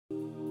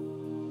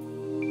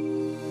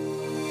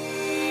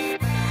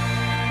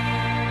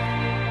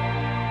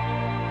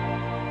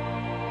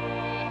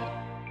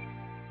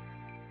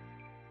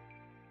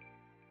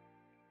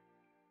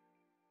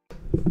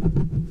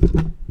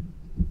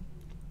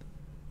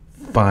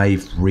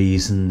5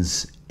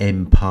 reasons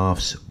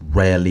empaths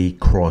rarely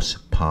cross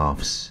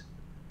paths.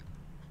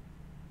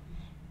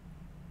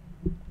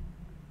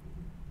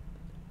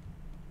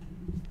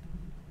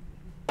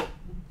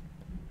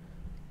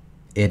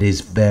 It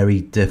is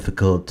very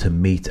difficult to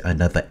meet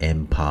another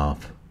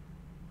empath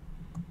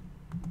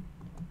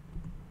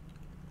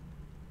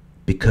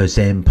because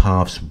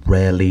empaths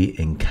rarely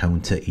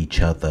encounter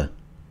each other.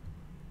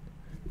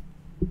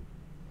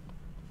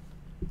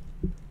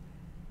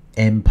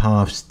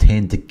 Empaths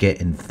tend to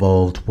get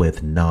involved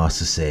with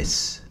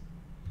narcissists,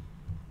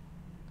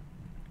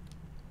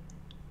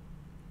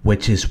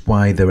 which is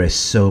why there are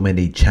so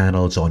many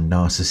channels on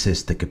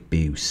narcissistic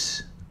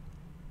abuse.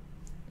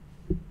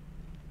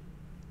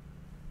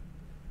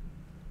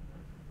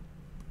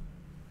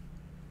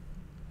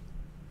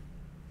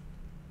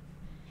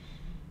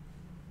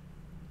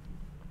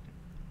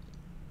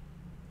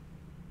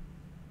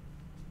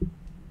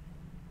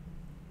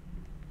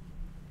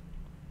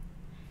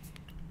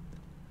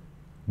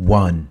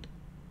 One,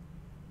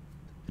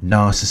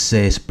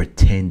 narcissists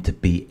pretend to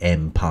be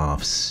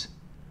empaths.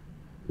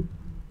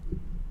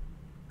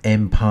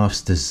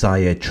 Empaths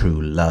desire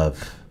true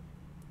love,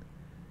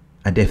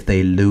 and if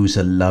they lose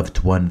a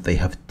loved one, they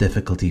have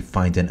difficulty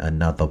finding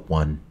another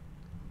one.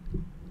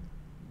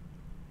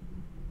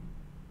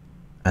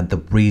 And the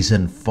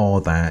reason for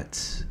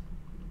that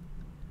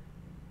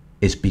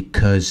is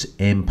because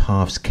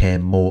empaths care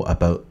more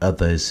about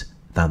others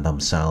than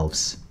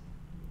themselves.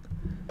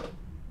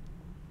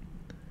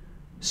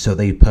 So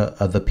they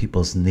put other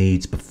people's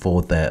needs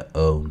before their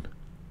own.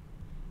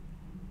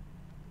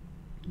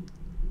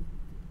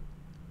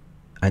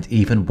 And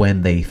even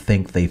when they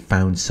think they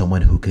found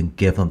someone who can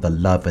give them the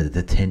love and the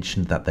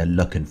attention that they're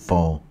looking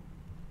for,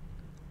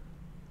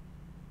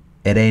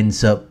 it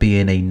ends up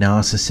being a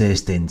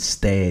narcissist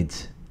instead.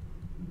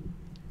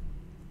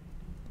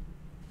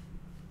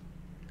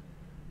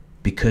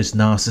 Because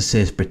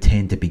narcissists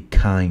pretend to be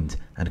kind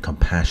and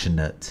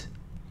compassionate.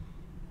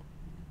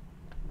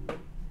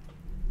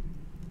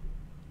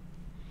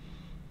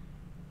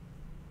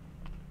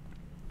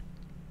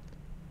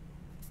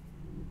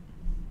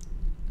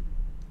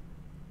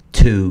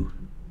 Two,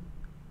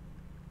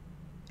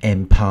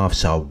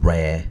 empaths are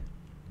rare.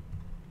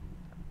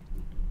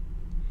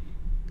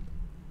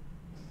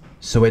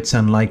 So it's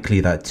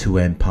unlikely that 2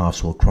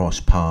 empaths will cross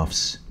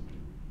paths.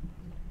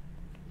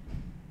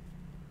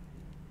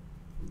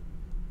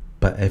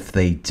 But if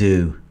they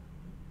do,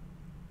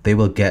 they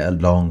will get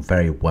along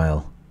very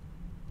well.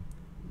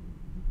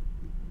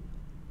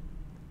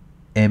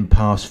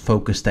 Empaths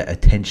focus their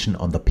attention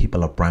on the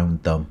people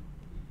around them.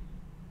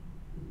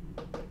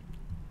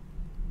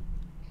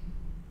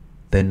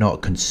 They're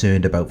not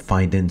concerned about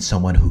finding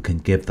someone who can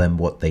give them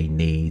what they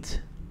need,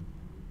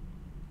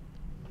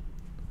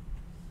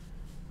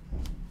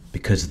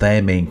 because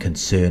their main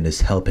concern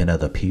is helping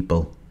other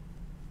people.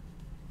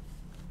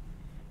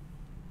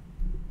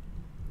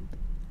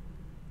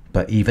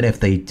 But even if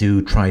they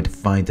do try to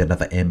find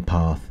another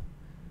empath,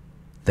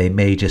 they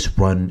may just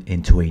run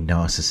into a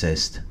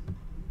narcissist,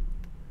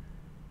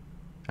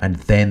 and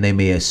then they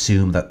may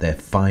assume that they're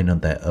fine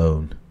on their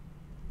own.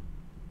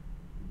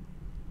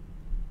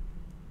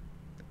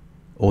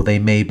 Or they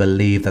may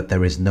believe that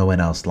there is no one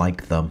else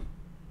like them.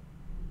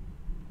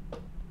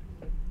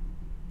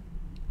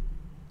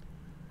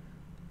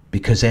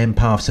 Because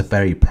empaths are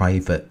very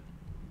private.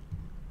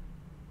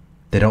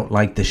 They don't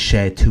like to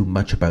share too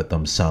much about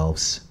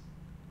themselves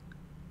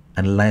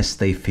unless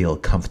they feel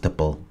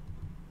comfortable.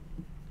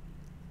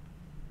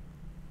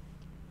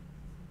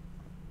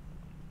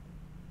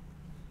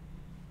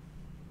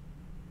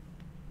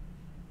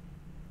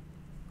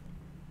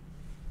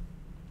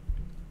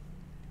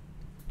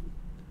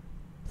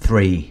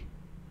 Three,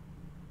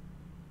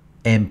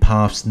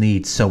 empaths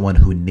need someone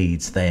who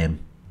needs them.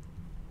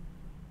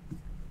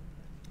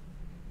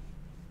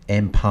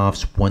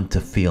 Empaths want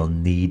to feel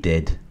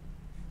needed,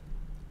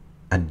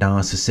 and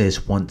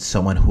narcissists want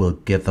someone who will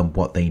give them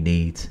what they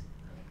need.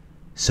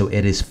 So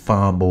it is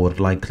far more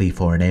likely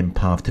for an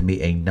empath to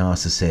meet a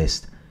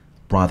narcissist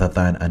rather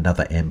than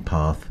another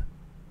empath.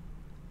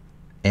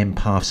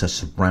 Empaths are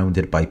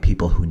surrounded by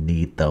people who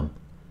need them,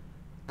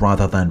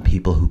 rather than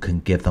people who can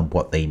give them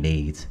what they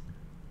need.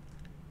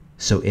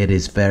 So it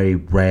is very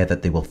rare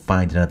that they will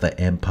find another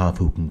empath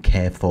who can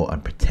care for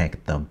and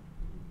protect them.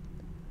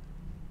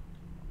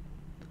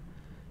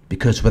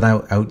 Because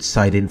without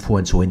outside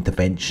influence or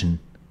intervention,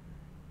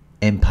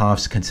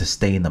 empaths can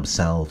sustain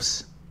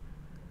themselves.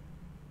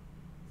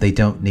 They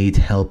don't need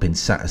help in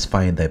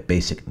satisfying their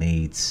basic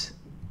needs.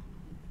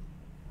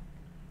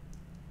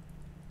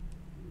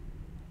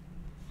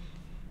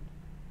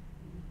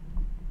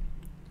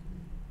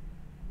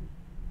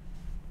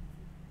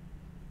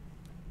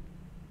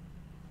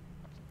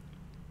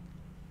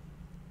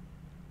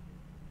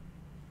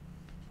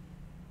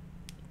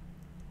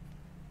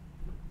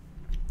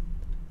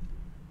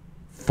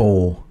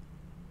 Four,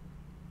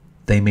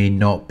 they may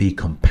not be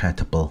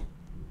compatible.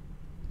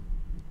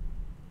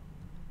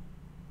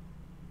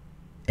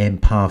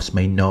 Empaths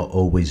may not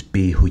always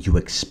be who you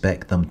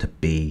expect them to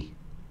be.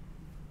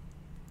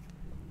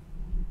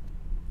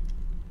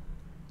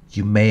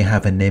 You may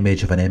have an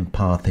image of an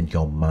empath in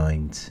your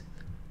mind,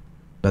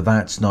 but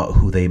that's not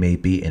who they may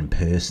be in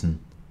person.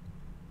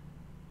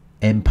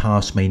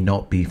 Empaths may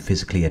not be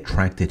physically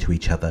attracted to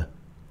each other,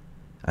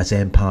 as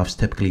empaths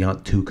typically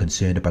aren't too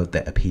concerned about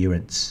their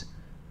appearance.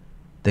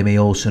 They may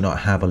also not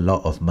have a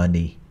lot of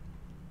money,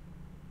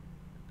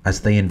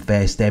 as they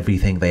invest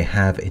everything they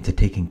have into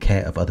taking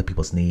care of other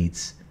people's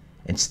needs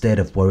instead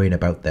of worrying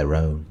about their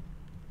own.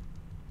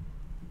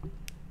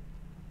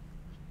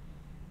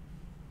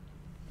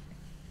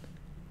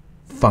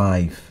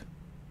 Five,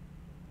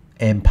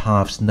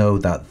 empaths know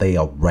that they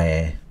are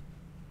rare.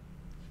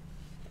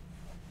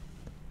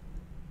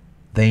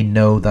 They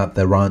know that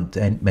there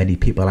aren't many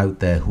people out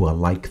there who are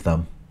like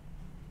them.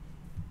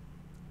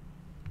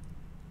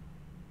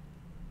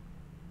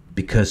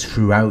 Because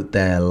throughout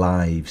their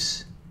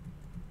lives,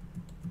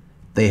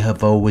 they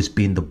have always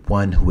been the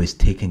one who is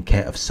taking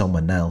care of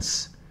someone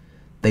else.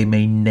 They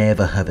may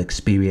never have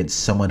experienced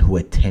someone who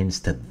attends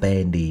to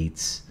their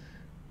needs.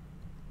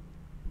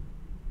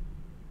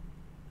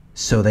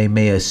 So they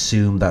may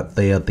assume that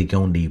they are the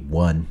only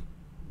one.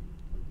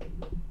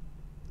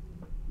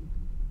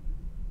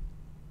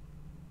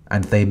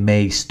 And they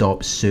may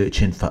stop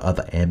searching for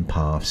other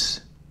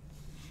empaths.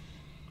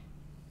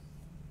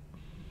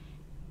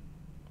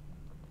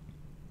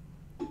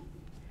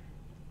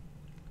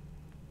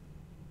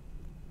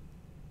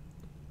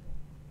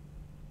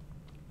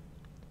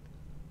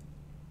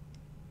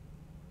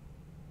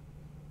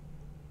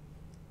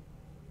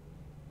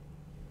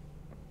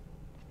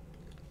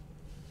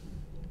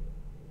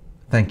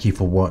 Thank you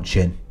for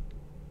watching.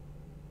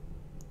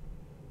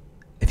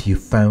 If you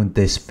found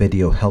this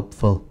video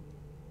helpful,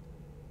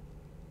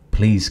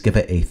 please give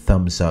it a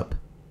thumbs up.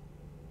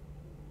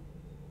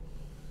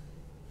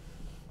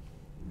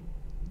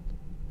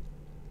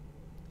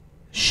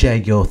 Share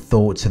your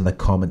thoughts in the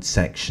comments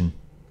section.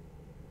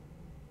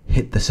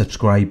 Hit the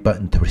subscribe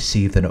button to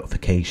receive the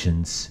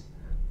notifications.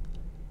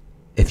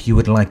 If you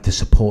would like to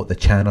support the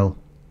channel,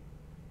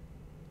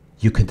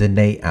 you can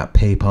donate at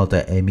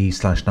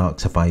paypal.me/Narc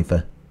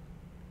Survivor.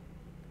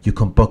 You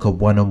can book a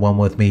one-on-one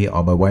with me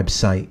on my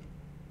website.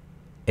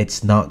 It's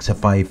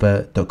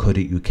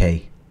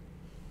narcsurvivor.co.uk.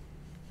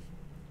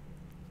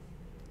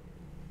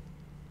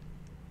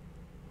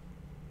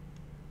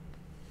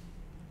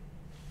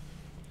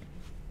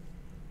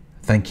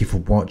 Thank you for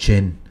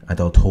watching, and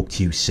I'll talk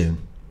to you soon.